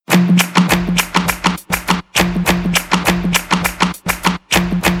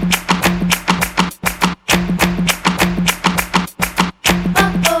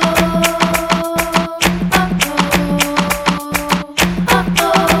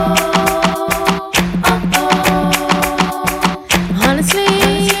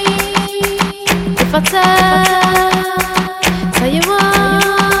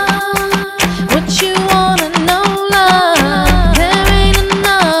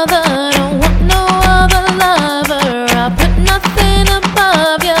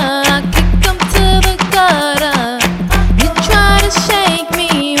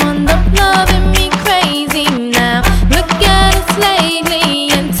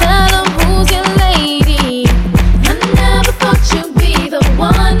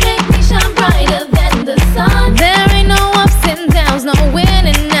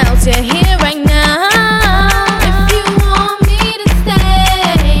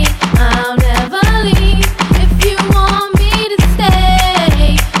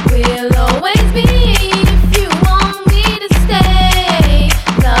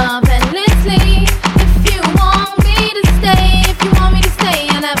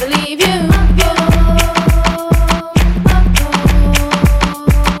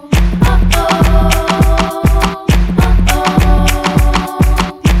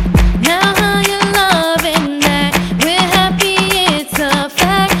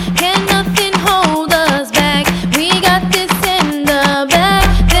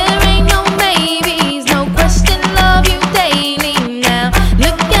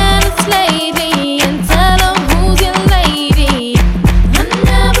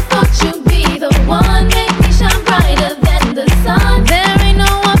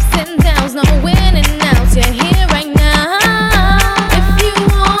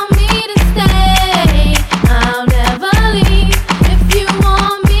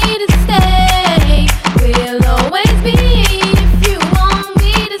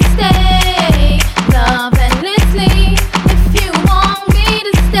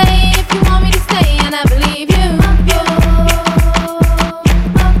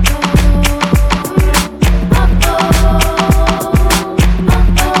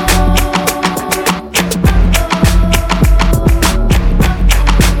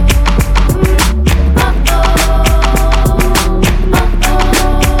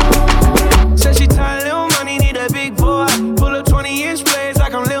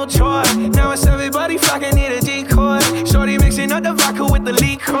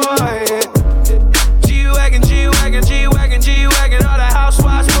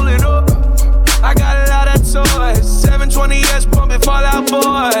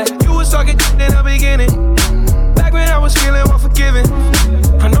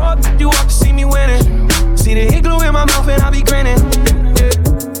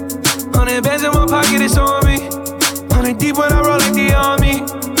bands in my pocket, it's on me. 100 deep when I roll like the army.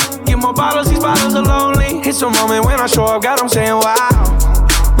 Get more bottles, these bottles are lonely. It's a moment when I show up, God, I'm saying wow.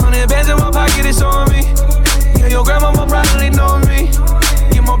 100 bands in my pocket, it's on me. Yeah, your grandma will probably know me.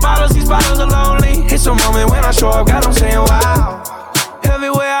 Get more bottles, these bottles are lonely. It's a moment when I show up, God, I'm saying wow.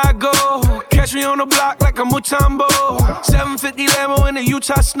 Everywhere I go, catch me on the block like a Mutombo. 750 Lambo in the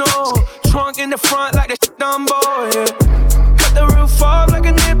Utah snow. Trunk in the front like the Dumbo, yeah. Cut the roof off like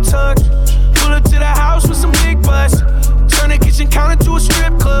a nip tuck. Pull up to the house with some big butts. Turn the kitchen counter to a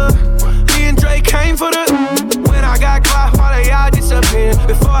strip club. Me and Drake came for the. When I got caught, all of y'all disappeared.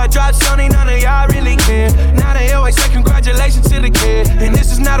 Before I dropped Sony, none of y'all really cared. Now they always say congratulations to the kid. And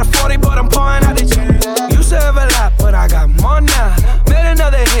this is not a 40, but I'm pouring out the gin. Used to have a lot, but I got more now. Made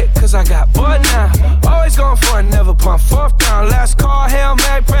another hit, cause I got bored now. Always going for it, never pump fourth down. Last call, Hail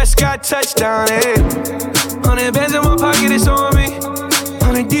Mary, Prescott, touchdown, hey. 100 bands in my pocket, it's on me.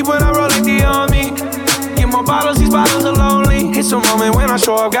 100 deep when I roll like the army. Get more bottles, these bottles are lonely. It's a moment when I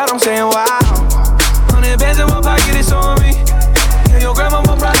show up, God, I'm saying wow. 100 bands in my pocket, it's on me. Yeah, your grandma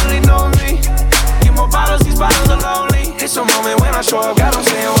will probably know me. Get more bottles, these bottles are lonely. It's a moment when I show up, God, I'm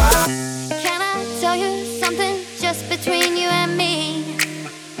saying wow. Can I tell you something just between you and me?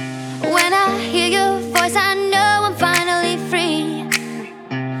 When I hear your voice, I know I'm finally free.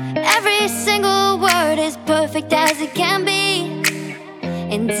 Every single word is perfect as it can be.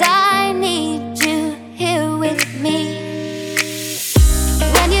 And I need you here with me.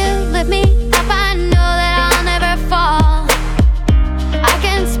 When you lift me up, I know that I'll never fall. I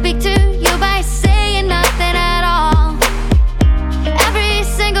can speak to you by saying nothing at all. Every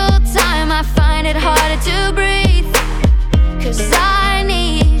single time I find it harder to breathe, 'cause I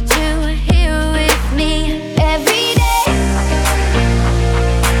need you here with me. Every day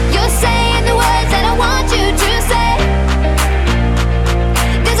you're saying the words that I want you to say.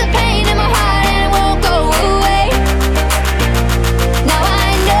 There's a pain in my heart and it won't go away. Now I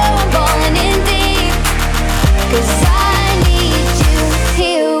know I'm falling in deep, 'cause I need you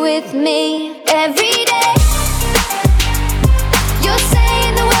here with me. Every day you're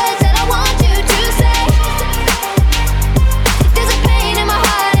saying the words that I want you to say. There's a pain in my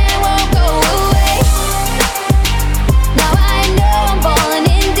heart and it won't go away. Now I know I'm falling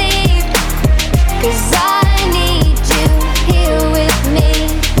in deep, 'cause I need you here with me.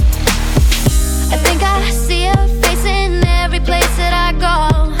 I think I see your face in every place that I go.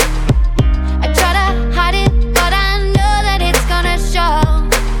 I try to hide it, but I know that it's gonna show.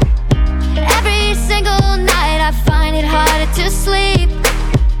 Every single night I find it harder to sleep,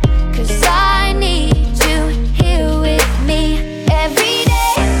 'cause I need you here with me. Every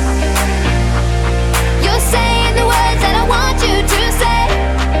day you're saying the words that I want you to say.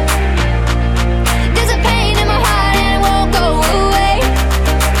 There's a pain in my heart and it won't go away.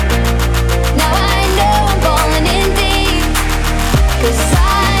 Now I know I'm falling in deep, 'cause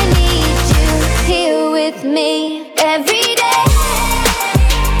I need you here with me. Every day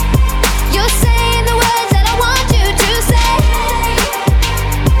you're saying the words that I want you to say.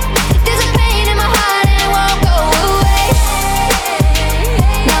 There's a pain in my heart and it won't go away.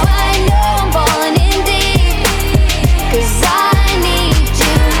 Now I know I'm falling in deep, 'cause I need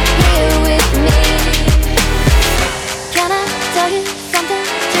you here with me. Can I tell you something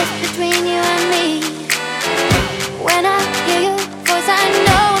just between you and me? When I hear your voice, I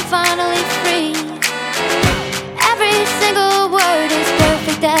know I'm finally free. Every single word is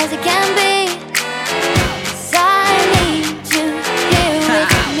perfect as it can be, 'cause I need you here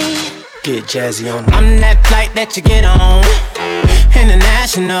with me. Get jazzy on. I'm that flight that you get on,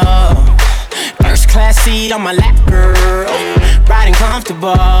 international. First class seat on my lap, girl. Riding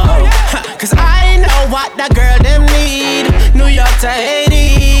comfortable. 'Cause I know what that girl them need. New York to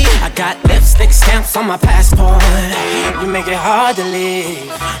Haiti. I got lipstick stamps on my passport. You make it hard to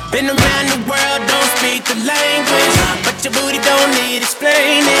leave. Been around the world, don't speak the language, but your booty don't need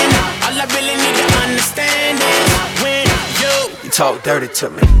explaining. All I really need to understand is when you talk dirty to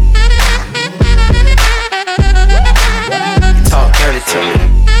me. You talk dirty to me.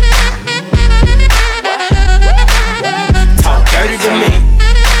 Talk dirty to me.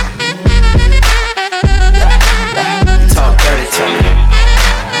 Talk dirty to me.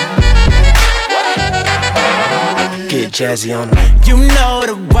 Get jazzy on me. You know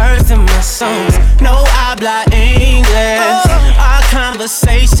the words of my songs. No habla English. Our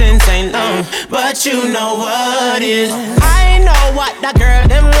conversations ain't long, but you know what is. I know what that girl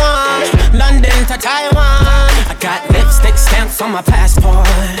them want. London to Taiwan. I got lipstick stamps on my passport.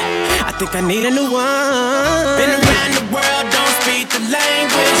 I think I need a new one. Been around the world, don't speak the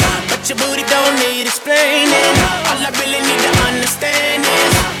language, but your booty don't need explaining. All I really need to understand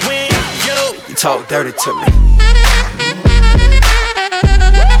is when you talk dirty to me.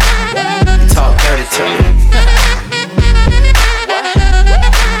 Talk dirty to me.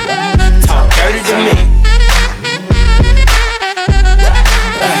 Talk dirty to me.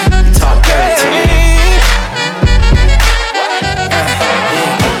 Talk dirty to me.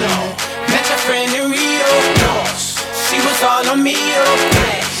 Met your friend in Rio. She was all on me.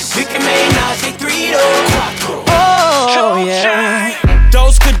 We can make Nazi 3 Oh yeah.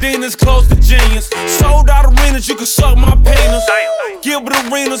 Those cadenas close to genius. Sold out arenas, you can suck my penis. Gilbert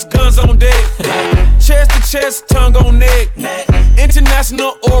Arenas, guns on deck. Chest to chest, tongue on neck.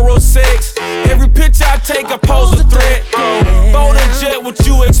 International oral sex. Every picture I take, I pose a threat. Bold and jet, what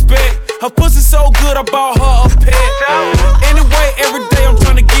you expect? Her pussy so good, I bought her a pet. Anyway, every day I'm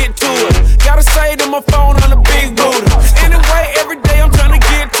trying to get to it. Gotta say to my phone on the big booty. Anyway, every day I'm trying to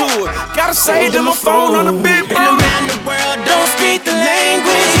get to it. Gotta say to my phone on the big booty. Around the world, don't speak the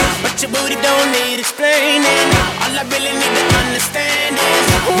language, but your booty don't need explaining. All I really need to understand is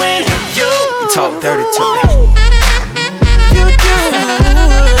when you talk dirty to me. You do.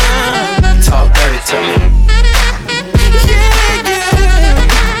 Talk dirty to me. Yeah, yeah.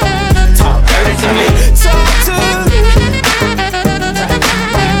 Talk dirty to me.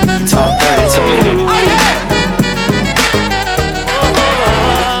 Talk dirty to me. Oh, yeah.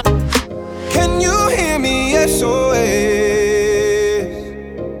 Can you hear me? SOS.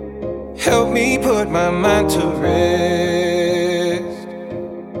 Help me put my mind to rest.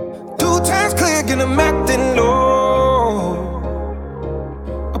 2 times clear, and I'm acting low.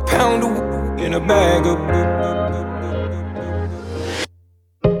 A pound of in a bag of.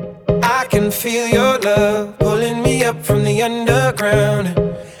 I can feel your love pulling me up from the underground.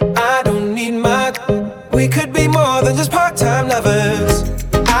 I don't need my. We could be more than just part-time lovers.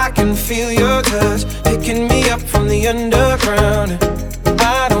 I can feel your touch picking me up from the underground.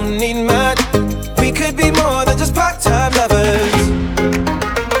 I don't need much. We could be more than just part-time lovers.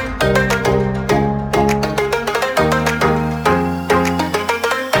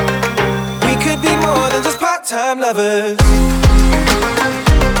 We could be more than just part-time lovers.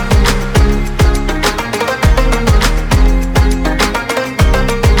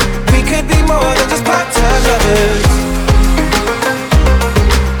 We could be more than just part-time lovers.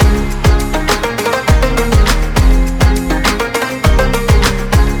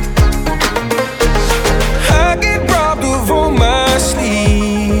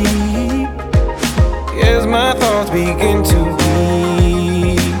 Begin to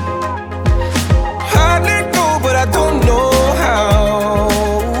be. I let go, but I don't know how.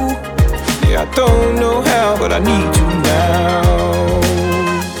 Yeah, I don't know how, but I need you now.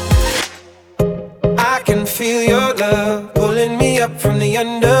 I can feel your love pulling me up from the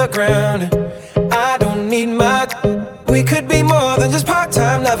underground. I don't need much. We could be more than just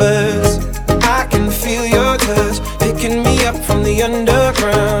part-time lovers. I can feel your touch picking me up from the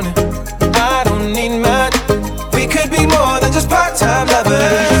underground. I don't need much. We could be more than just part-time lovers.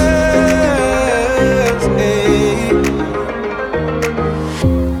 Hey.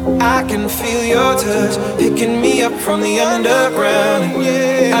 I can feel your touch picking me up from the underground.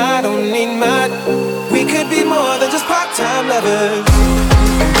 Yeah. I don't need much. We could be more than just part-time lovers.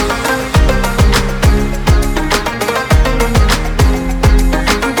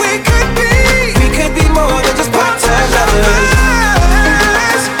 We could be more than just part-time lovers.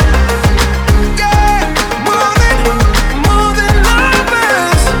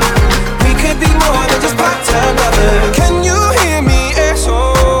 Can you hear me?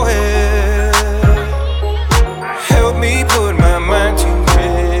 SOS. Help me put my mind to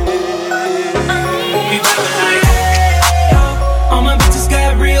rest. We vibing like, hey, oh. All my bitches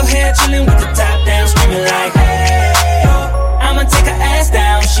got real hair, chilling with the top down, screaming like, hey, oh. I'ma take her ass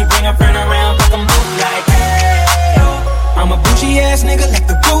down, she bring her friend around, fuck them both like, hey, oh. I'm a bougie ass nigga, like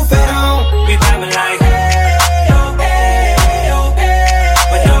the roof at home. We vibing like, hey, oh, hey, oh, hey.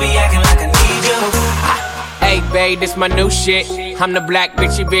 But don't be acting like I need you. Hey babe, this my new shit. I'm the black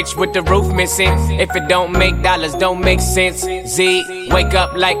bitchy bitch with the roof missing. If it don't make dollars, don't make sense. Z, wake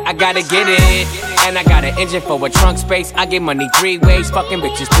up like I gotta get it. And I got an engine for a trunk space. I get money 3 ways, fucking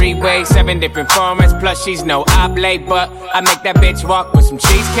bitches 3 ways. 7 different formats, plus she's no oblate. But I make that bitch walk with some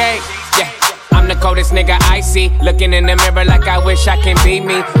cheesecake. Yeah, I'm the coldest nigga I see. Looking in the mirror like I wish I can be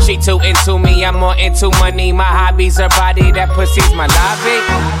me. She too into me, I'm more into money. My hobby's her body, that pussy's my lobby.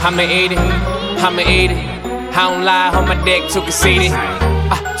 I'ma eat it, I'ma eat it. I don't lie, on my dick, too conceited.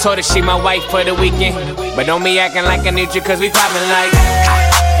 I told her she my wife for the weekend. But don't be acting like I need you, cause we poppin' like,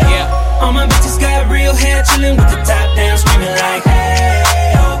 yeah. All my bitches got real hair, chillin' with the top down, screaming like,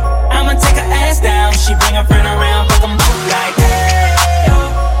 hey, oh. I'ma take her ass down, she bring her friend around, fuck them both like, hey,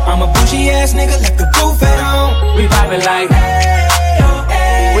 oh. I'm a bougie ass nigga left the roof at home. We poppin' like,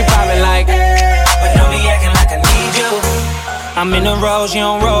 we poppin' like, but don't be acting like I need you. I'm in the rose, you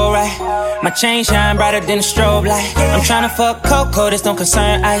don't roll right. My chain shine brighter than a strobe light. I'm tryna fuck Coco, this don't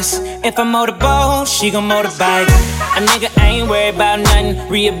concern ice. If I motorboat, she gon' motorbike. A nigga ain't worried about nothing.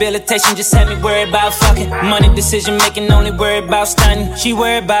 Rehabilitation just had me worried about fucking. Money decision making, only worried about stunning. She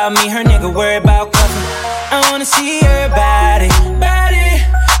worried about me, her nigga worried about cuffing. I wanna see her body.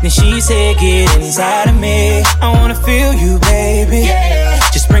 Then she said, get inside of me. I wanna feel you, baby.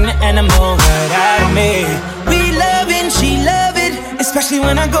 Just bring the animal right out of me. We lovin', she love it, especially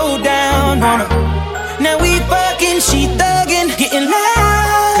when I go down on her. Now we fucking, she thuggin', getting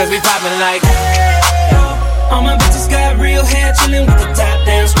loud. cause we poppin' like, all my bitches got real hair, chillin' with the top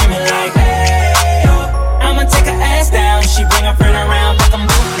down, screamin' like, I'ma take her ass down, she bring her friend around, fuck 'em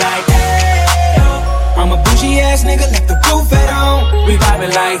both like, I'm a bougie ass nigga, left the roof at home. we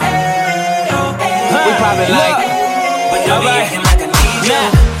poppin' like, we poppin' like, but don't be acting like I need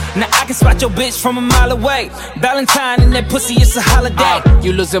you. Now I can spot your bitch from a mile away. Valentine and that pussy, it's a holiday.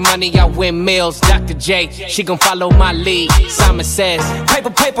 You losing money, I win meals. Dr. J, she gon' follow my lead. Simon says,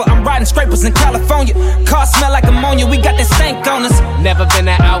 Paper, I'm riding scrapers in California. Car smell like ammonia, we got that stank on us. never been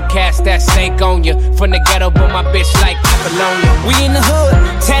an outcast, that stank on you. From the ghetto, but my bitch like Apollonia. We in the hood,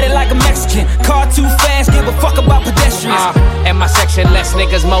 tatted like a Mexican. Car too fast, give a fuck about pedestrians. In my section, less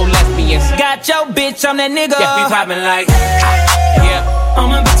niggas, more lesbians. Got your bitch, I'm that nigga. Yeah, we poppin' like, yeah. All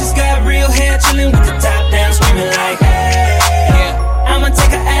my bitches got real hair, chillin' with the top down, screamin' like, Yeah. I'ma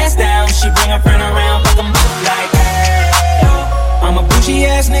take her ass down, she bring her friend around, fuck 'em both like, I'm a bougie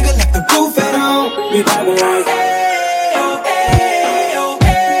ass nigga, left the roof at home. We poppin' like,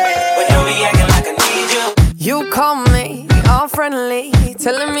 but don't be acting like I need you. You call me all friendly,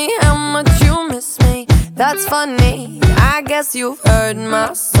 telling me how much you miss me. That's funny, I guess you've heard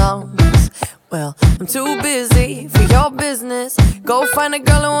my songs. Well, I'm too busy for your business. Go find a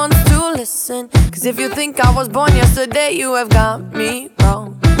girl who wants to listen. Cause if you think I was born yesterday, you have got me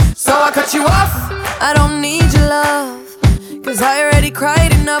wrong. So I cut you off, I don't need your love. Cause I already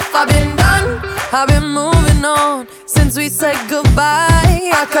cried enough, I've been done, I've been moving on since we said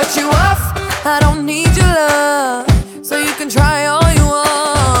goodbye. I cut you off, I don't need your love. So you can try all you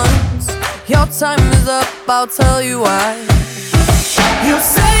want. Your time is up, I'll tell you why. You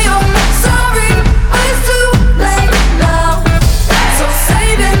say you're sorry, but it's too late now. So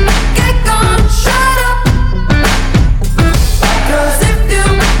save it, get gone, shut up. Cause if you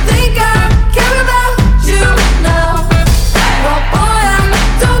think I care about you now, well boy, I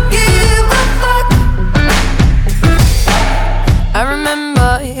don't give a fuck. I remember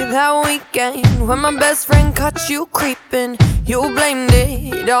that weekend when my best friend caught you creeping. You blamed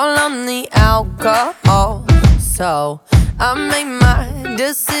it all on the alcohol. So I made my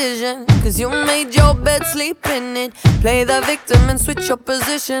decision, cause you made your bed, sleep in it. Play the victim and switch your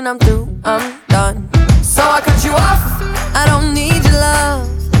position. I'm through, I'm done. So I cut you off, I don't need your love.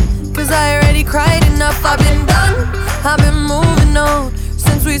 Cause I already cried enough, I've been done, I've been moving on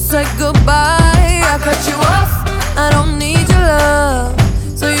since we said goodbye. I cut you off, I don't need your love.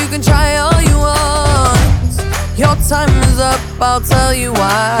 So you can try all you want. Your time is up, I'll tell you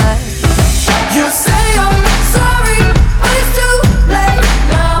why. You say I'm sorry, but it's too late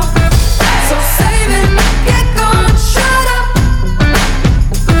now. So save it, get gone, shut up.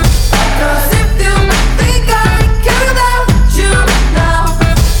 Cause if you think I care about you now,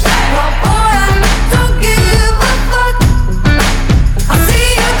 well boy, I don't give a fuck. I see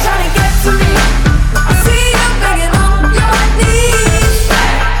you trying to get to me, I see you begging on your knees.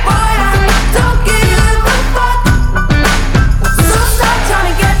 Boy, I don't give a fuck. So stop trying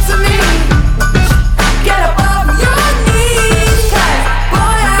to get to me. Get up off your knees, cause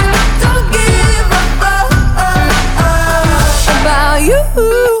boy, I don't give a fuck about you.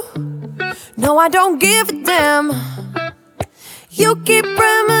 No, I don't give a damn. You keep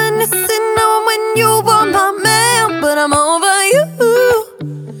reminiscing on when you were my man, but I'm over you.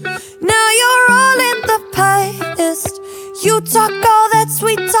 Now you're all in the past. You talk all that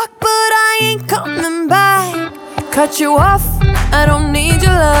sweet talk, but I ain't coming back. Cut you off, I don't need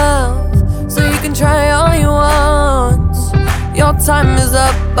your love. So you can try all you want. Your time is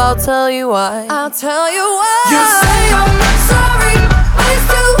up, I'll tell you why. I'll tell you why. You say I'm sorry, but it's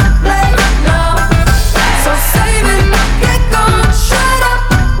too late now. So save it, get gone, shut up.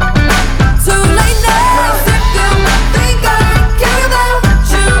 Too late now. Cause if you think I care about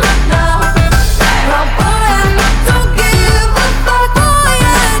you now, well boy, I don't give a fuck. Boy,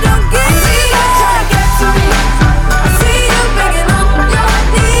 I don't give a fuck. I see you trying to get to me, I see you begging on your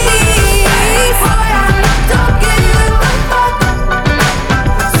knees. Boy, I don't give a fuck.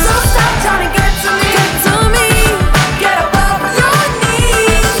 So stop trying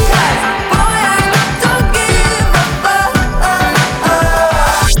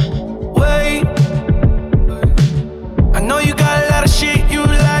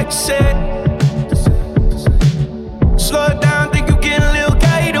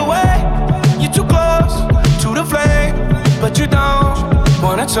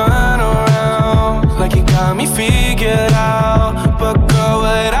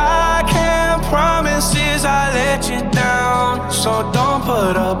so don't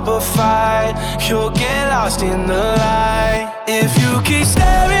put up a fight. You'll get lost in the light. If you keep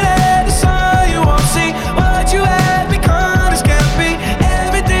staring at the sun, you won't see what you have become. This can't be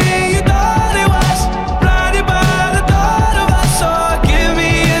everything you thought it was. Blinded by the thought of us. So give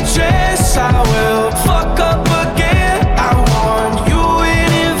me a chance, I will fuck up again. I warned you in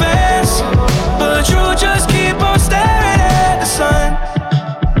advance, but you just keep on staring at the sun.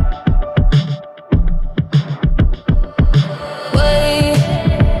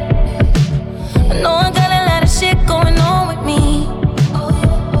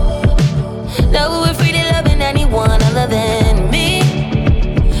 Than me.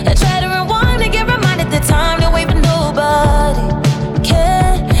 I try to rewind to get reminded the time to wait for nobody.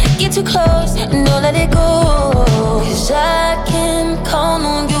 Can't get too close and don't let it go. Cause I can count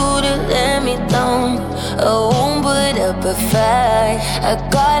on you to let me down. I won't put up a fight. I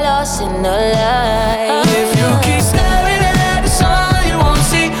got lost in the light. If you keep staring at the sun, you won't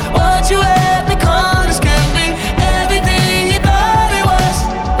see what you have become. This can't be everything you thought it was.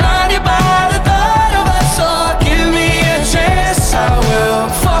 Blinded by the thought of us. So give me a chance, I will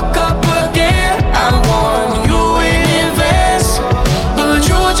fuck up again. I warn you in advance, but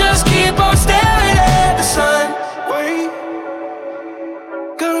you just keep on staring at the sun. Wait,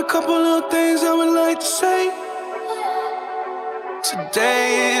 got a couple little things I would like to say.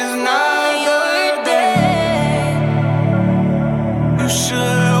 Today is not your day. You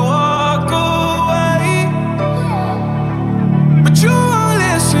should walk away, but you won't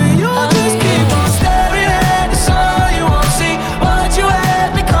listen. You just keep on staring at the sun. You won't see what you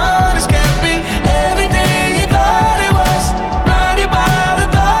have become. This can't be everything you thought it was. Blinded by the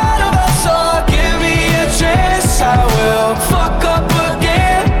thought of us. So give me a chance, I will fuck up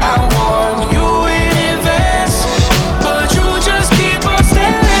again. I warn you in advance, but you just keep on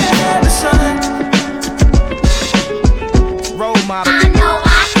staring at the sun. Role model. I know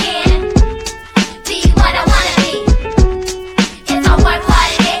I can be what I wanna be. If I work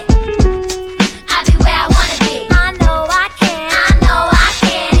hard at it, I'll be where I wanna be. I know I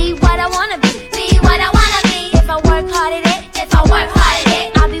can be what I wanna be. Be what I wanna be. If I work hard at it,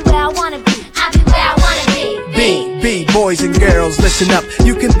 I'll be where I wanna be. I'll be where I wanna be. Boys and girls, listen up.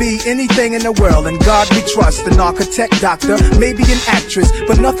 You can be anything in the world, and God we trust. An architect, doctor, maybe an actress,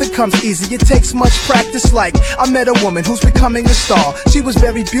 but nothing comes easy. It takes much practice. Like I met a woman who's becoming a star. She was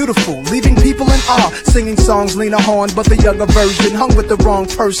very beautiful, leaving people in awe. Singing songs, Lena Horne, but the younger version. Hung with the wrong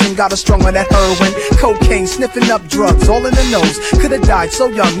person, got her strung on that heroin, cocaine, sniffing up drugs, all in the nose. Could've died so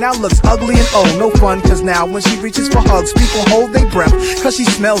young, now looks ugly and old. No fun, cause now when she reaches for hugs, people hold their breath, cause she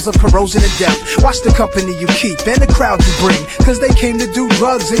smells of corrosion and death. Watch the company you keep and the crowd you bring, cause they came to do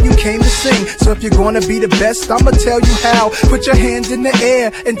drugs and you came to sing. So if you're gonna be the best, I'ma tell you how. Put your hand in the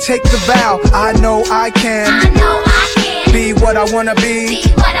air and take the vow. I know I can be what I wanna be.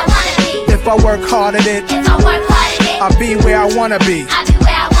 If I work hard at it, I'll be where I wanna be. I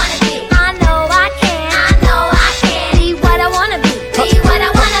know I can be what I wanna be. Be what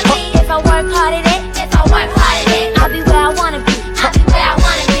I wanna be. If I work hard at it, I'll be where I wanna be. I'll be where I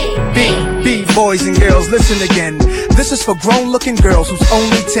wanna be. Boys and girls, listen again. This is for grown-looking girls who's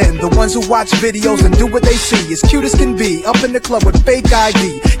only 10. The ones who watch videos and do what they see. As cute as can be, up in the club with fake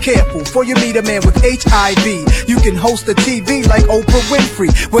ID. Careful, before you meet a man with HIV. You can host a TV like Oprah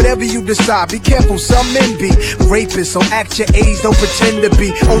Winfrey. Whatever you decide, be careful, some men be rapists. So act your age, don't pretend to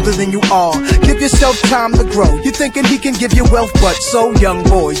be older than you are. Give yourself time to grow. You're thinking he can give you wealth, but so young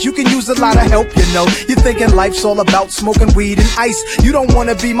boys, you can use a lot of help, you know. You're thinking life's all about smoking weed and ice. You don't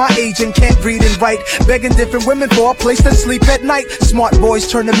wanna be my age and can't read and write. Begging different women for a place to sleep at night. Smart boys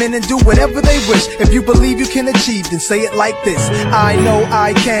turn them in and do whatever they wish. If you believe you can achieve, then say it like this. I know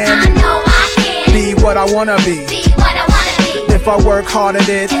I can be what I wanna be. If I work hard at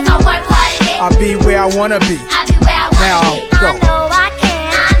it, I'll be where I wanna be. Now go. I know I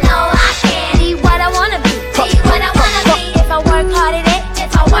can be what I wanna be. Be what I wanna be. If I work hard at it,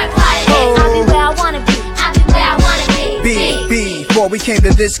 I'll be where I wanna be. I'll be where I wanna be. Before we came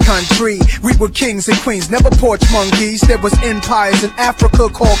to this country, we were kings and queens, never porch monkeys. There was empires in Africa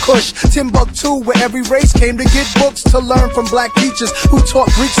called Kush, Timbuktu, where every race came to get books to learn from black teachers who taught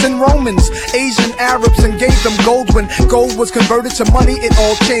Greeks and Romans, Asian Arabs, and gave them gold. When gold was converted to money, it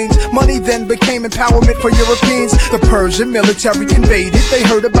all changed. Money then became empowerment for Europeans. The Persian military invaded. They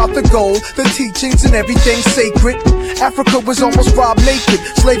heard about the gold, the teachings, and everything sacred. Africa was almost robbed naked.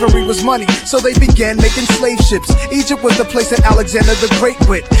 Slavery was money, so they began making slave ships. Egypt was the place that Alexander the Great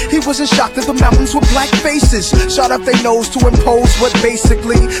went. He wasn't shocked that the mountains were black faces, shot up their nose to impose what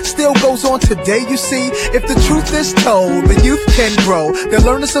basically still goes on today, you see. If the truth is told, the youth can grow. They'll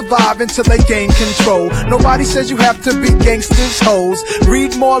learn to survive until they gain control. Nobody says you have to be gangsters, hoes.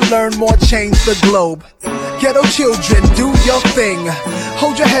 Read more, learn more, change the globe. Ghetto children, do your thing.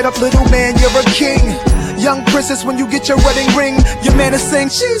 Hold your head up, little man, you're a king. Young princess, when you get your wedding ring, your man is saying,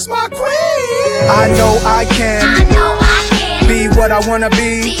 she's my queen. I know I can. I know I can. Be what I wanna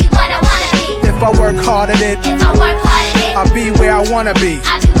be. Be what I wanna be. If I work hard at it. If I work hard at it. I'll be where I wanna be.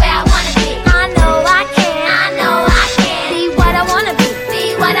 I'll be where I wanna be. I know I can. I know I can. Be what I wanna be.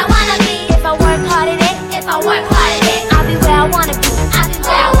 Be what I wanna be. If I work hard at it. If I work hard at it. I'll be where I wanna be. I'll be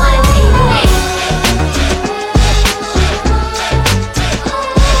where I wanna be.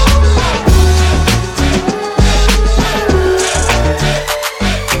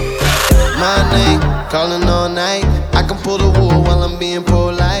 My name, calling all night. I can pull the wool while I'm being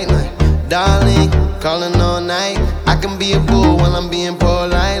polite. Like, darling, calling all night. I can be a bull while I'm being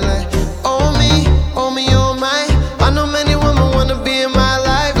polite. Like, oh me, oh my. I know many women wanna be in my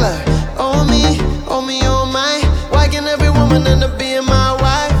life. Like, oh me, oh my. Why can't every woman end up being my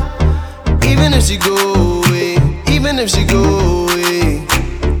wife? Even if she go away, even if she go away,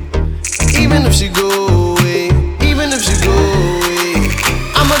 even if she go away, even if she go away.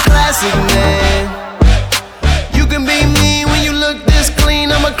 I'm a classic man. You can be mean when you look this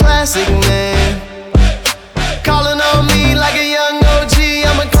clean. I'm a classic man. Calling on me like a young OG.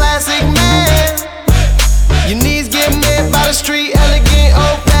 I'm a classic man. Your knees get met by the street, elegant,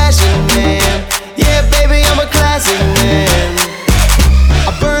 old-fashioned man. Yeah, baby, I'm a classic man.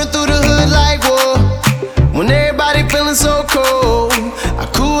 I burn through the hood like war. When everybody feeling so cold, I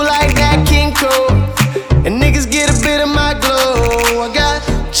cool like that King Cole. And niggas get a bit of my glow. I got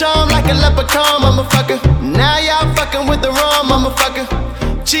charm like a leprechaun, motherfucker. Now y'all fucking with the wrong motherfucker.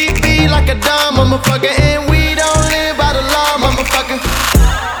 Cheap beat like a dumb motherfucker. And we don't live by the law, motherfucker.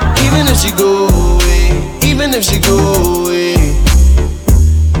 Even if she go away, even if she go away,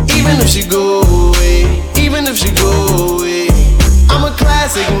 even if she go away, even if she go away, I'm a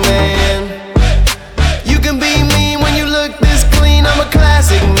classic man. You can be mean when you look this clean. I'm a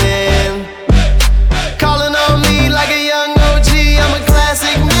classic man. Calling on me like a young OG. I'm a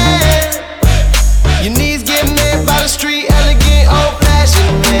classic man. Your knees get met by the street, elegant,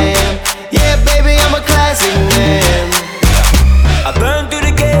 old-fashioned man. Yeah, baby, I'm a classic man. I burn through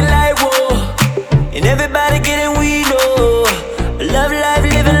the gate like war, and everybody getting weed, oh. I love life,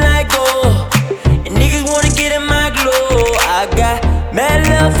 living like gold, and niggas wanna get in my glow. I got mad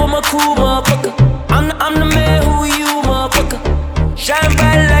love for my cool motherfucker. I'm the man who you, motherfucker. Shine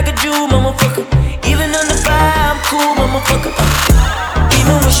bright like a Jew, motherfucker. Even under fire, I'm cool, motherfucker.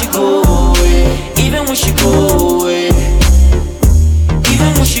 Even when she go away, even when she go away,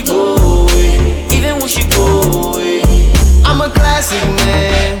 even when she go away, even when she go away, I'm a classic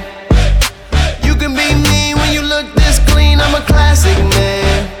man. You can be mean when you look this clean. I'm a classic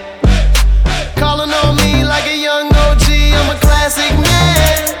man. Calling on me like a young OG. I'm a classic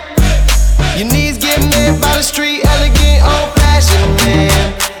man. Your knees get met by the street, elegant, old-fashioned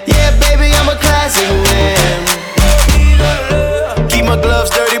man. Yeah, baby, I'm a classic man. Keep my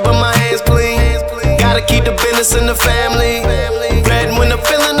gloves dirty, but my hands clean. Gotta keep the business in the family. Bread when I'm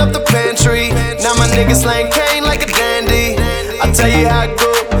filling up the pantry. Now my niggas slang cane like a dandy. I tell you how it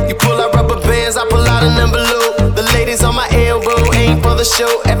go. You pull out rubber bands, I pull out an envelope. The ladies on my elbow ain't for the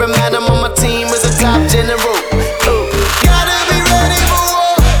show. Every man I'm on my team is a top general. Ooh. Gotta be ready for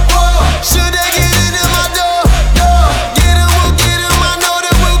war, war. Should they get into my door, door? Get 'em, we'll get 'em. I know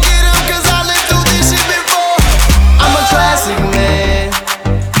that we'll get 'em, 'cause I lived through this shit before. I'm a classic man.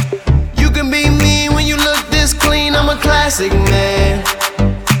 You can be mean when you look this clean. I'm a classic man.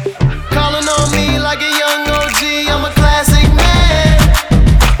 Calling on me like a young OG. I'm a classic man.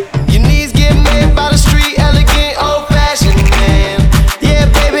 Your knees get met by the street, elegant, old-fashioned man. Yeah,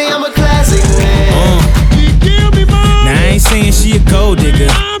 baby, I'm a classic man. Now I ain't saying she a gold digger,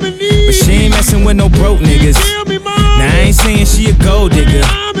 but she ain't messing with no broke niggas. Now I ain't saying she a gold digger,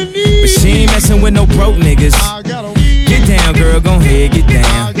 but she ain't messing with no broke niggas. Get down, girl, gon' head, get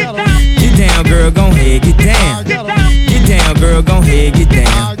down. Get down, girl, gon' head, get down. Get down, girl, gon' head, get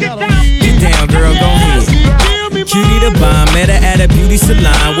down. Get down, girl, gon' head. Cutie the bomb, met her at a beauty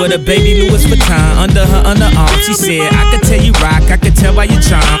salon. with a baby Louis Vuitton under her underarm. She said, I could tell you rock, I could tell by your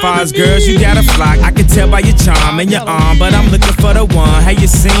charm. Far as girls, you got a flock, I could tell by your charm and your arm. But I'm looking for the one, have you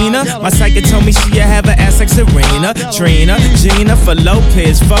seen her? My psychic told me she'll have an ass like Serena, Trina, Gina, for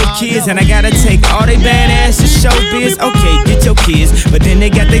Lopez, 4 kids. And I gotta take all they badass to showbiz. Okay, get your kids, but then they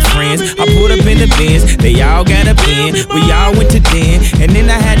got their friends. I pulled up in the Benz, they all got a bin. We all went to den, and then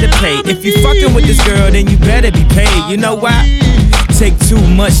I had to pay. If you fucking with this girl, then you better be paid. You know why? Take too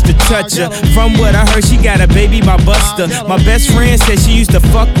much to touch her. From what I heard, she got a baby by Buster. My best friend said she used to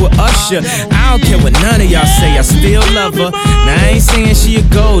fuck with Usher. I don't care what none of y'all say, I still love her. Now I ain't saying she a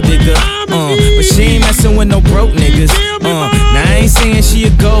gold digger, but she ain't messing with no broke niggas. Now I ain't saying she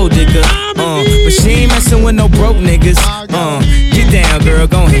a gold digger, but she ain't messing with no broke niggas. Get down, girl,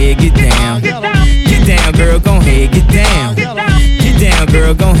 gon' head, get down. Get down, girl, gon' head, get down. Get down,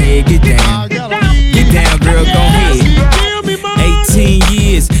 girl, gon' head, get down. Get down, girl, gon' head. 18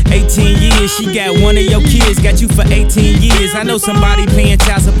 years, she got one of your kids, got you for 18 years. I know somebody paying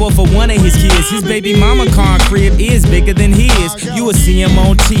child support for one of his kids. His baby mama car crib is bigger than his. You will see him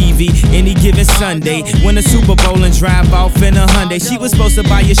on TV any given Sunday. Win a Super Bowl and drive off in a Hyundai. She was supposed to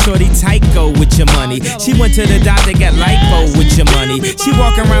buy your shorty Tyco with your money. She went to the doctor, got lipo with your money. She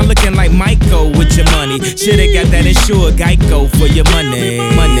walk around looking like Michael with your money. Shoulda got that insured Geico for your money.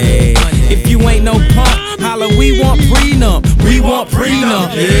 If you ain't no punk, holla, we want prenup. We want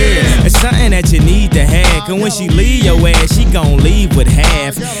prenup, yeah. It's something that you need to have. Cause when she leave your ass, she gon' leave with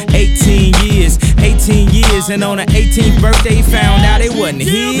half. 18 years, and on her 18th birthday, found out it wasn't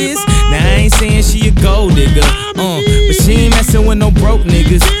his. Now I ain't saying she a gold digger, but she ain't messing with no broke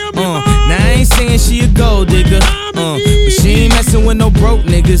niggas. Now I ain't saying she a gold digger, but she ain't messing with no broke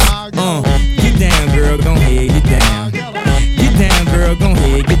niggas. Get down, girl, gon' head, get down. Get down, girl, gon'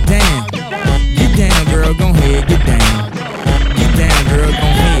 head, get down. Get down, girl, gon' head, get down. Get down, girl,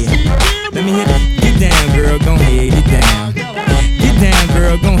 gon' head. Let me hit it. Get down, girl, gon' head, get down. Get down,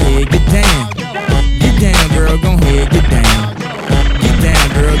 girl, gon' head, get down. Get down, girl, gon' head, get down. Get down,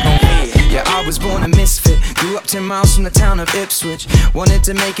 girl, gon' head. Yeah, I was born a misfit. Grew up 10 miles from the town of Ipswich. Wanted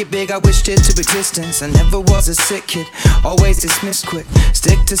to make it big, I wished it to existence. I never was a sick kid, always dismissed quick.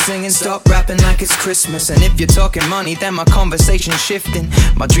 Stick to singing, stop rapping like it's Christmas. And if you're talking money, then my conversation's shifting.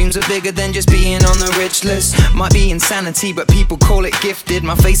 My dreams are bigger than just being on the rich list. Might be insanity, but people call it gifted.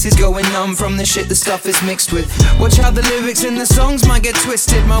 My face is going numb from the shit the stuff is mixed with. Watch how the lyrics in the songs might get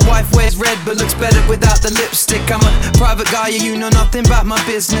twisted. My wife wears red but looks better without the lipstick. I'm a private guy, yeah, you know nothing about my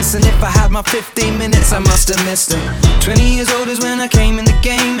business. And if I had my 15 minutes, I must have missed her. 20 years old is when I came in the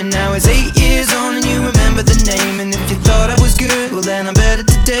game, and now it's 8 years on and you remember the name. And if you thought I was good, well then I'm better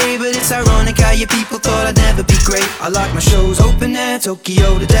today. But it's ironic how your people thought I'd never be great. I like my shows open air,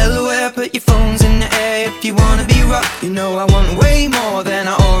 Tokyo to Delaware. Put your phones in the air if you wanna be rock. You know I want way more than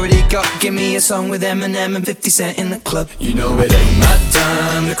I already got. Give me a song with Eminem and 50 Cent in the club. You know it ain't my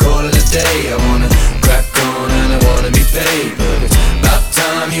time to call it a day. I wanna crack on and I wanna be paid, but it's about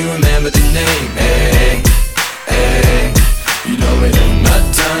time you remember the name. Hey, hey, you know it ain't my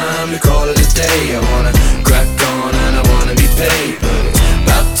time to call it a day. I wanna crack on and I wanna be paid, but it's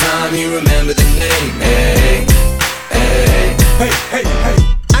about time you remember the name. Hey, hey, hey, hey, hey.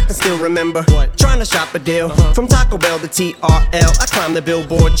 I can still remember trying to shop a deal from Taco Bell to TRL. I climbed the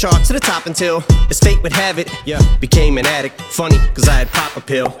Billboard chart to the top until, as fate would have it, became an addict. Funny, cause I had pop a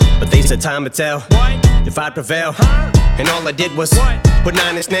pill, but they said time would tell if I'd prevail. And all I did was put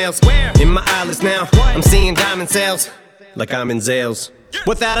 9-inch nails in my eyelids now. I'm seeing diamond sales like I'm in Zales.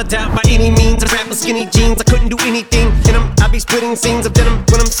 Without a doubt, by any means, I rap with skinny jeans. I couldn't do anything in them. I be splitting scenes of denim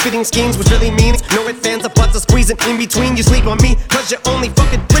when I'm spitting schemes, which really means no ifs, ands, or buts are squeezing in between. You sleep on me, cause you're only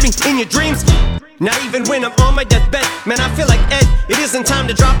fucking living in your dreams. Not even when I'm on my deathbed, man, I feel like Ed. It isn't time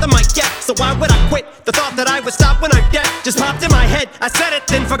to drop the mic yet, so why would I quit? The thought that I would stop when I'm dead just popped in my head. I said it,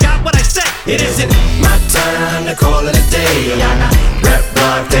 then forgot what I said. It isn't my time to call it a day. I got rep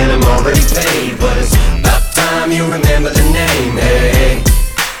blocked and I'm already paid, but it's about time you remember the name. Hey,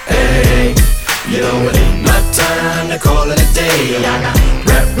 hey, you know it ain't my time to call it a day. I got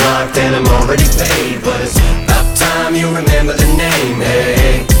rep blocked and I'm already paid, but it's about time you remember the name.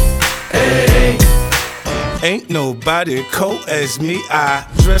 Hey, hey. Ain't nobody cold as me. I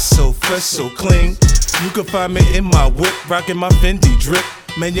dress so fresh, so clean. You can find me in my whip, rocking my Fendi drip.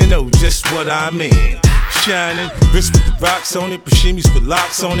 Man, you know just what I mean. Shining, wrist with the rocks on it, Pashimis with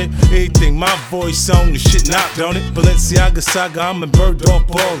locks on it. Everything my voice on, the shit knocked on it. Balenciaga saga, I'm a bird dog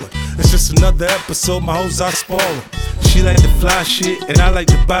baller. It's just another episode, my hoes are spoiling. She like to fly shit, and I like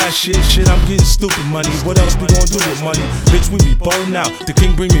to buy shit. Shit, I'm getting stupid money. What else we gon' do with money? Bitch, we be ballin' out. The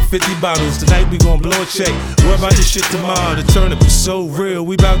king bring me 50 bottles. Tonight we gon' blow a check. Worry about this shit tomorrow. The turnip is so real.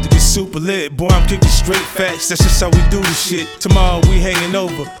 We bout to get super lit. Boy, I'm kicking straight facts. That's just how we do this shit. Tomorrow we hanging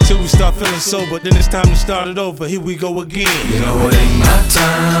over till we start feeling sober. Then it's time to start it over. Here we go again. You know it ain't my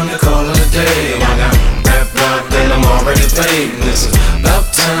time to call it a day. I got rap rock and I'm already paid. And it's about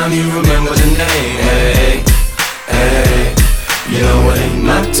time you remember the name. Hey, hey. You know it ain't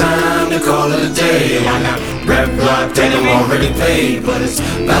my time to call it a day. I got rap rock and I'm already paid. But it's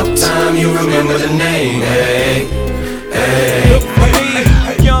about time you remember the name. Hey, hey. Look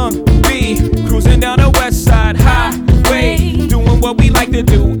for me, young B, cruising down the west side highway, doing what we like to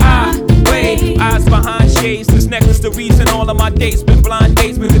do. Eyes behind shades. This necklace the reason all of my dates been blind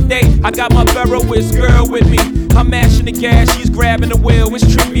dates. But today I got my Ferroist girl with me. I'm mashing the gas, she's grabbing the wheel. It's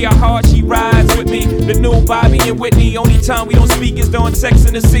trippy how hard she rides with me. The new Bobby and Whitney. Only time we don't speak is during Sex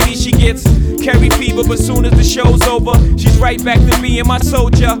in the City. She gets carry fever, but soon as the show's over, she's right back to being my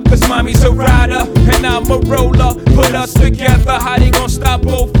soldier. Cause mommy's a rider and I'm a roller. Put us together, how they gon' stop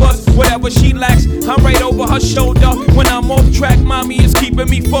both us? Whatever she lacks, I'm right over her shoulder. When I'm off track, mommy is keeping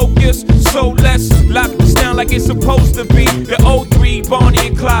me focused. So let's lock this down like it's supposed to be. The 03, Bonnie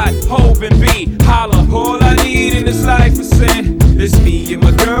and Clyde, Hov and B. Holla, all I need in this life is sin. It's me and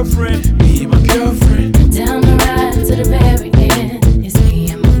my girlfriend, me and my girlfriend. Down the ride to the very end. It's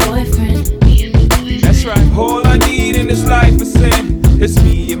me and my boyfriend, me and my boyfriend. That's right, all I need in this life is sin. It's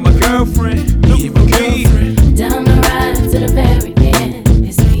me and my girlfriend, me and my girlfriend. Down the ride to the very end.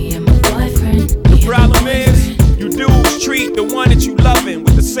 It's me and my boyfriend. The problem is, you dudes treat the one that you loving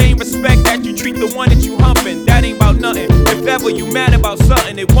with the same respect that you treat the one that you humping. That ain't about nothing. If ever you mad about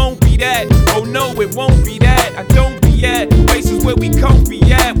something, it won't be that. Oh no, it won't be that. I don't be at places where we comfy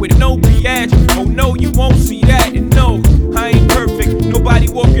at with no biatch. Oh no, you won't see that. And no, I ain't perfect. Nobody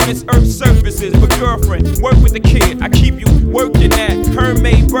walking this earth's surfaces. But girlfriend, work with the kid. I keep you working at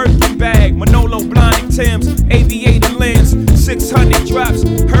Hermès Birkin bag, Manolo Blahnik Tim's, aviator lens, 600 drops,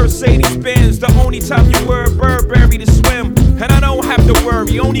 Mercedes Benz. The only time you wear a Burberry to swim, and I don't have to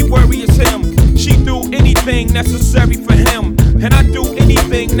worry. Only worry is him. She do anything necessary for him, and I do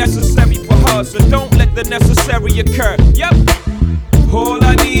anything necessary for her. So don't let the necessary occur. Yep. All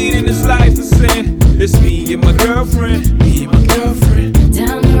I need in this life is sin. It's me and my girlfriend, me and my girlfriend.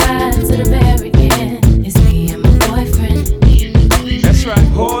 Down the ride to the very end. It's me and my boyfriend, me and my boyfriend. That's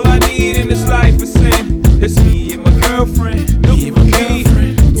right. All I need in this life is sin. It's me and my girlfriend, me and my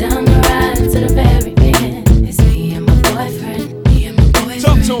girlfriend. Down the ride to the very end. It's me and my boyfriend, me and my boyfriend.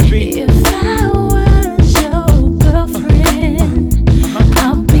 Talk to me. If I was your girlfriend,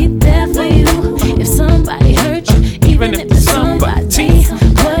 I'll be there for you. If somebody hurt you, even if it's somebody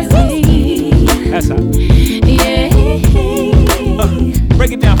was me. That's how. Yeah.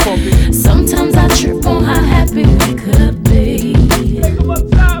 Break it down for me. Sometimes I trip on how happy we could be.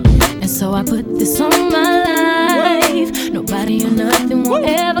 And so I put this on my life. Nobody or nothing will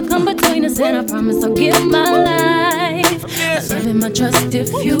ever come between us. And I promise I'll give my life. My love and my trust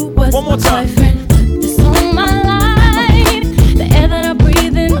if you was my boyfriend. Put this on my life. The air that I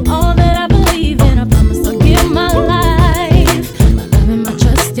breathe in, all that I believe in. I promise I'll give my life. My love and my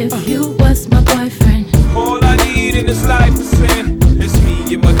trust if you was my boyfriend. All I need in this life is sin. It's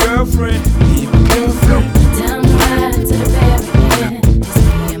me and my girlfriend, me and my girlfriend. Down the ride to the very end. It's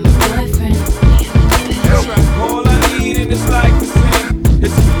me and my boyfriend, me and my boyfriend. That's right. All I need in this life is sin.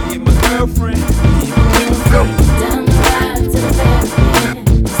 It's me and my girlfriend, me and my girlfriend. Down the ride to the very end.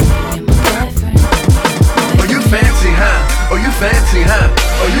 It's me and my boyfriend. Oh, you fancy, huh? Oh, you fancy, huh?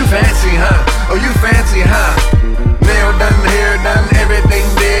 Oh, you fancy, huh? Oh, you fancy, huh? Nail done, hair done, everything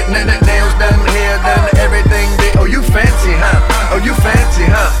did. Nails done, hair done, everything did. Oh, you fancy, huh? Oh, you fancy,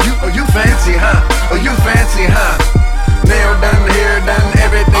 huh? Oh, you fancy, huh? Oh, you fancy, huh? Nail done, hair done,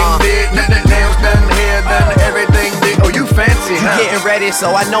 everything did. Nails done, hair done, everything did. Oh, you fancy, huh? You getting ready,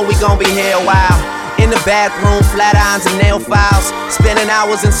 so I know we gon' be here a while. In the bathroom, flat irons and nail files. Spending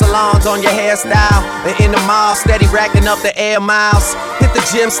hours in salons on your hairstyle. And in the mall, steady racking up the air miles. Hit the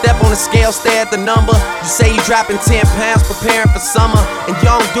gym, step on the scale, stare at the number. You say you dropping 10 pounds, preparing for summer. And you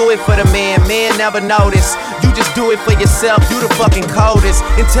don't do it for the men never notice. You just do it for yourself, you the fucking coldest.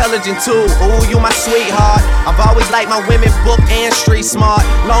 Intelligent too, ooh, you my sweetheart. I've always liked my women book and street smart.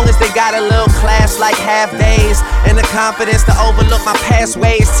 Long as they got a little class like half days. And the confidence to overlook my past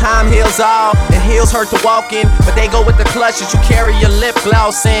ways. Time heals all, and heels hurt to walk in. But they go with the clutches, you carry your lip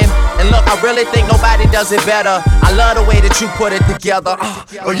gloss in. And look, I really think nobody does it better. I love the way that you put it together.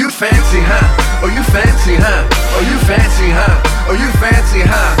 Oh, you fancy, huh? Oh, you fancy, huh? Oh, you fancy, huh? Oh, you fancy,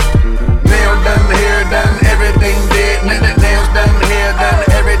 huh? Nail done, hair done, everything did. Nails done, hair done,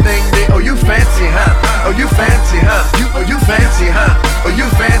 everything did. Oh, you fancy, huh? Oh, you fancy, huh? Oh, you fancy, huh? Oh, you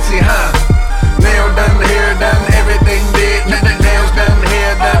fancy, huh? Nail done, hair done, everything did. Nails done,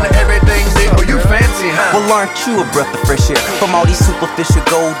 hair done, everything did. Oh, you fancy, huh? Well, aren't you a breath of fresh air? From all these superficial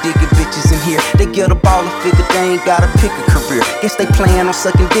gold digging bitches in here, they get a ball and figure they ain't gotta pick a career. Guess they plan on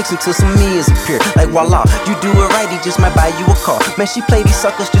sucking dicks until some meals appear. Like voila, you do it right, he just might buy you a car. Man, she play these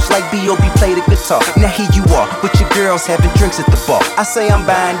suckers just like B.O.B. play the guitar. Now here you are, with your girls having drinks at the bar. I say I'm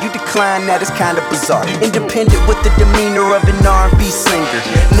buying, you decline, that is kinda bizarre. Independent with the demeanor of an R&B singer.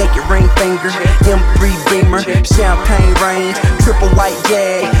 Naked ring finger, M3 Beamer, champagne range, triple white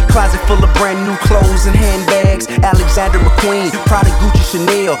Jag, closet full of brand new clothes and handbags. Alexander McQueen, Prada, Gucci,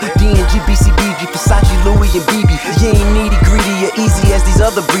 Chanel, D&G, BCBG, Versace, Louis, and BB. You ain't needy, greedy, or easy as these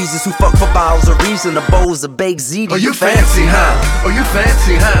other breezes who fuck for bottles of reason or bowls of baked ziti. Oh, you fancy, huh? Oh, you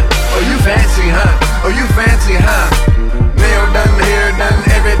fancy, huh? Oh, you fancy, huh? Oh, you fancy, huh? Nail done, hair done,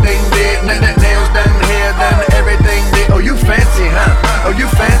 everything did. Nails done, hair done, everything did. Oh, you fancy, huh? Oh, you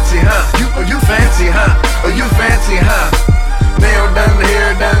fancy, huh? Oh, you fancy, huh? Oh, you fancy, huh? Nail done,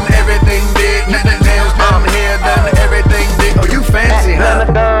 hair done, everything did. Nails done, hair done, everything did. Oh, you fancy, huh?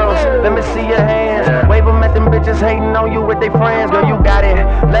 Atlanta girls, let me see your hands. Wave them at them bitches hating on you with their friends. Girl, you got it.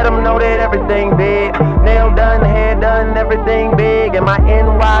 Let them know that everything big. Nail done, hair done, everything big. And my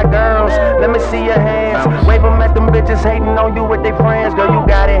NY girls, let me see your hands. Wave them at them bitches hating on you with their friends. Girl, you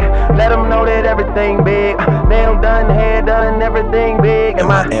got it. Let them know that everything big. Nail done, hair done, everything big. And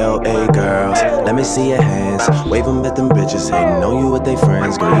my LA girls, let me see your hands. Wave them at them bitches hating on you with their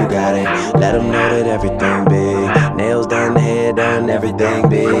friends. Girl, you got it. Let them know that everything big. Nails done, hair done, everything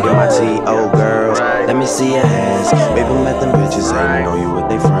big. And my TO girls, let me see your hands. Wave them at them bitches hating on you with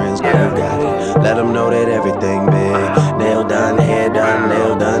their friends. Girl, you got it. Let them know that everything big. Nail done, hair done,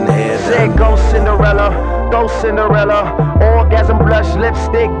 nail done, hair done. Say go Cinderella, go Cinderella. Orgasm, blush,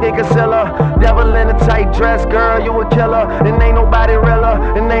 lipstick, thick as Scylla. Devil in a tight dress, girl, you a killer. And ain't nobody realer,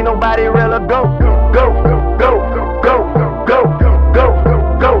 and ain't nobody realer. Go, go, go, go, go, go,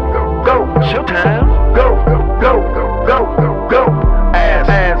 go, go, go. Showtime. Go, go, go, go.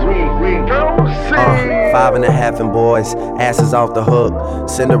 As we go see. 5.5 and boys, asses off the hook.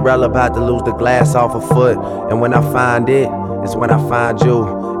 Cinderella about to lose the glass off her foot. And when I find it, it's when I find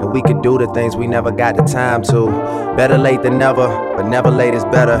you. And we can do the things we never got the time to. Better late than never, but never late is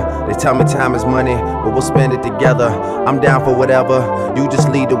better. They tell me time is money, but we'll spend it together. I'm down for whatever, you just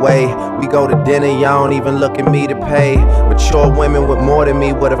lead the way. We go to dinner, y'all don't even look at me to pay. Mature women with more than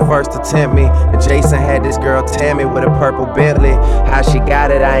me were the first to tempt me. And Jason had this girl Tammy with a purple Bentley. How she got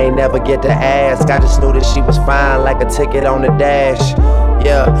it, I ain't never get to ask. I just knew that she was fine like a ticket on the dash.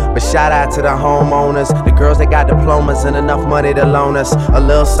 Yeah, but shout out to the homeowners, the girls that got diplomas and enough money to loan us a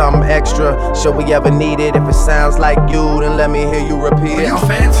little something extra, should we ever need it. If it sounds like you, then let me hear you repeat it. Oh, you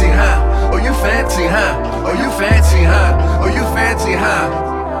fancy, huh? Oh, you fancy, huh? Oh, you fancy, huh? Oh, you fancy, huh?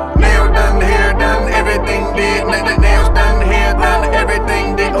 Nail done, hair done, everything did. Nails done, hair done,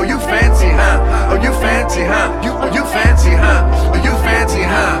 everything did. Oh, you fancy, huh? Oh, you fancy, huh? Oh, you fancy, huh? Oh, you fancy,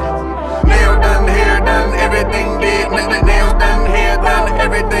 huh? Nail done, hair done, everything did. Nails done, hair done,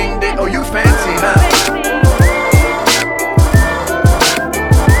 everything did. Oh, you fancy, huh?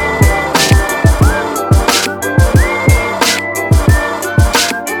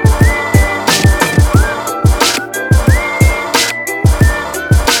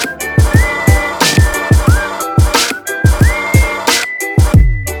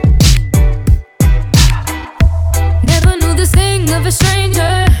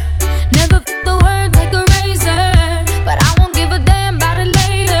 Never the word like a razor, but I won't give a damn about it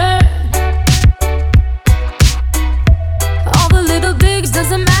later.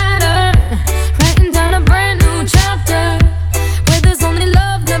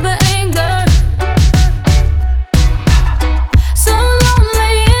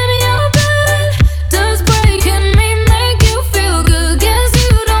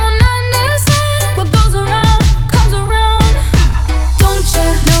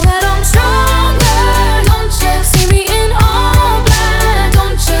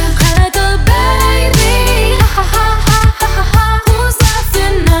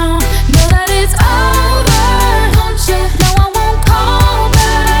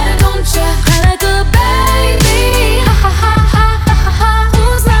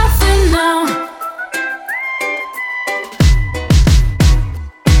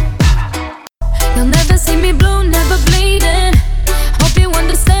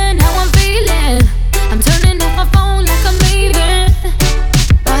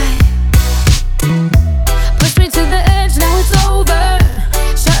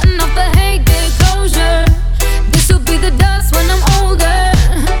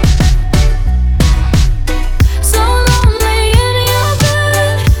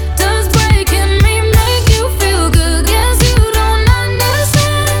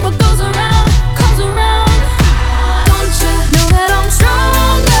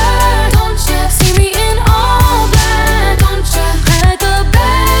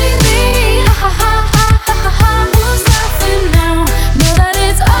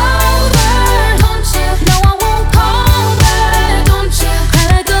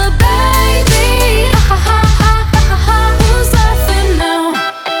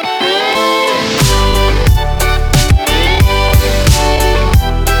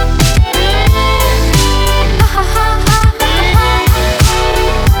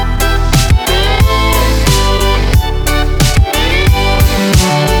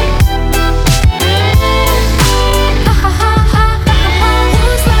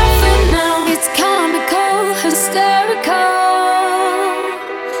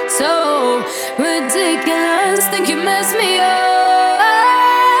 ridiculous. Think you messed me up.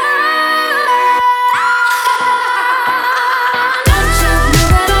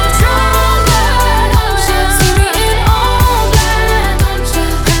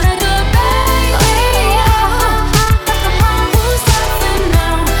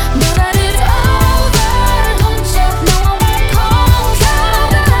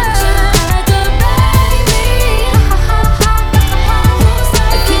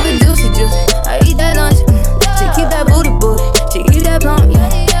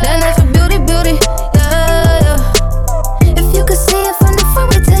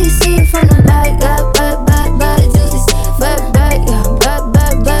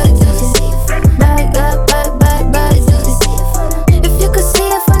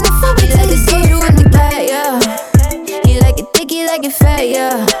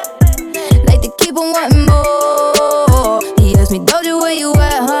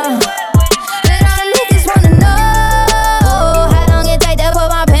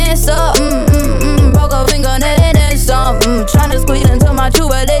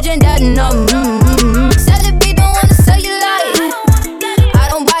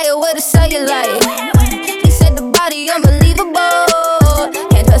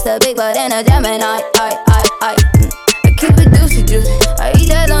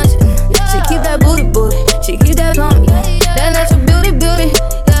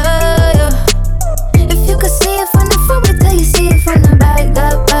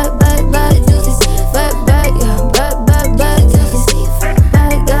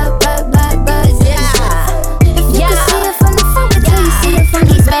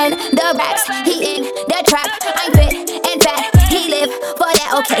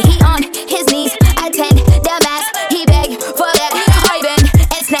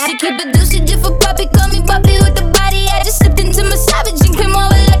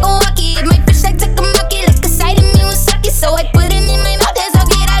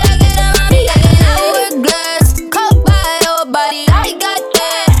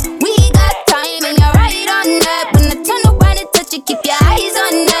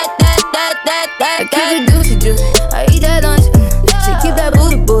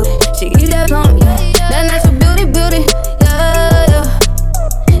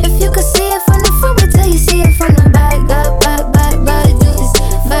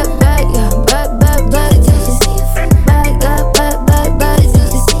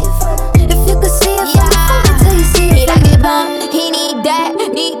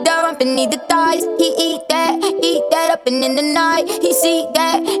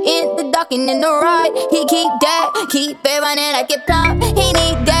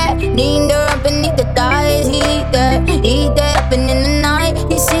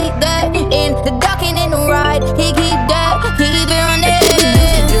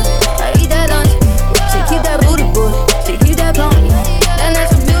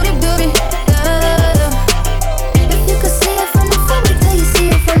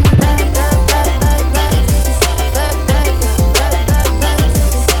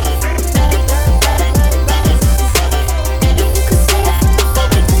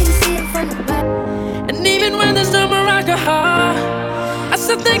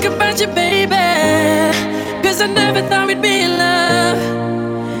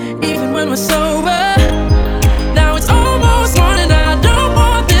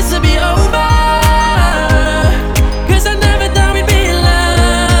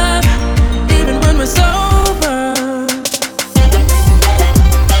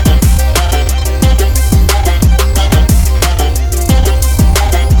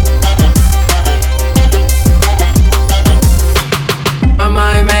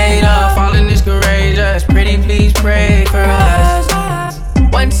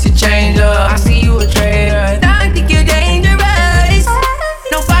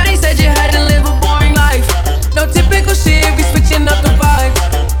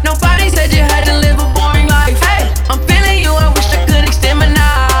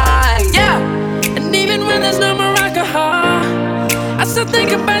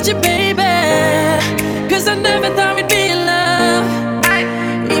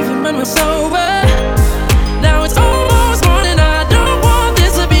 Now it's almost morning, I don't want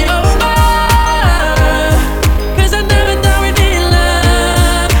this to be over.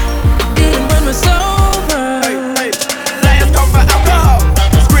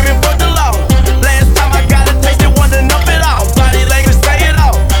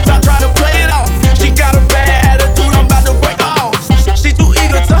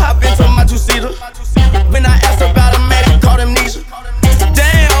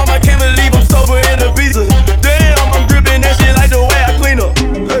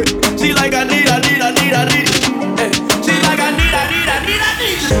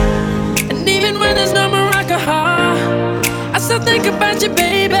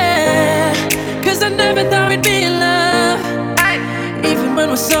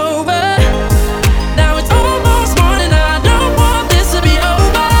 over.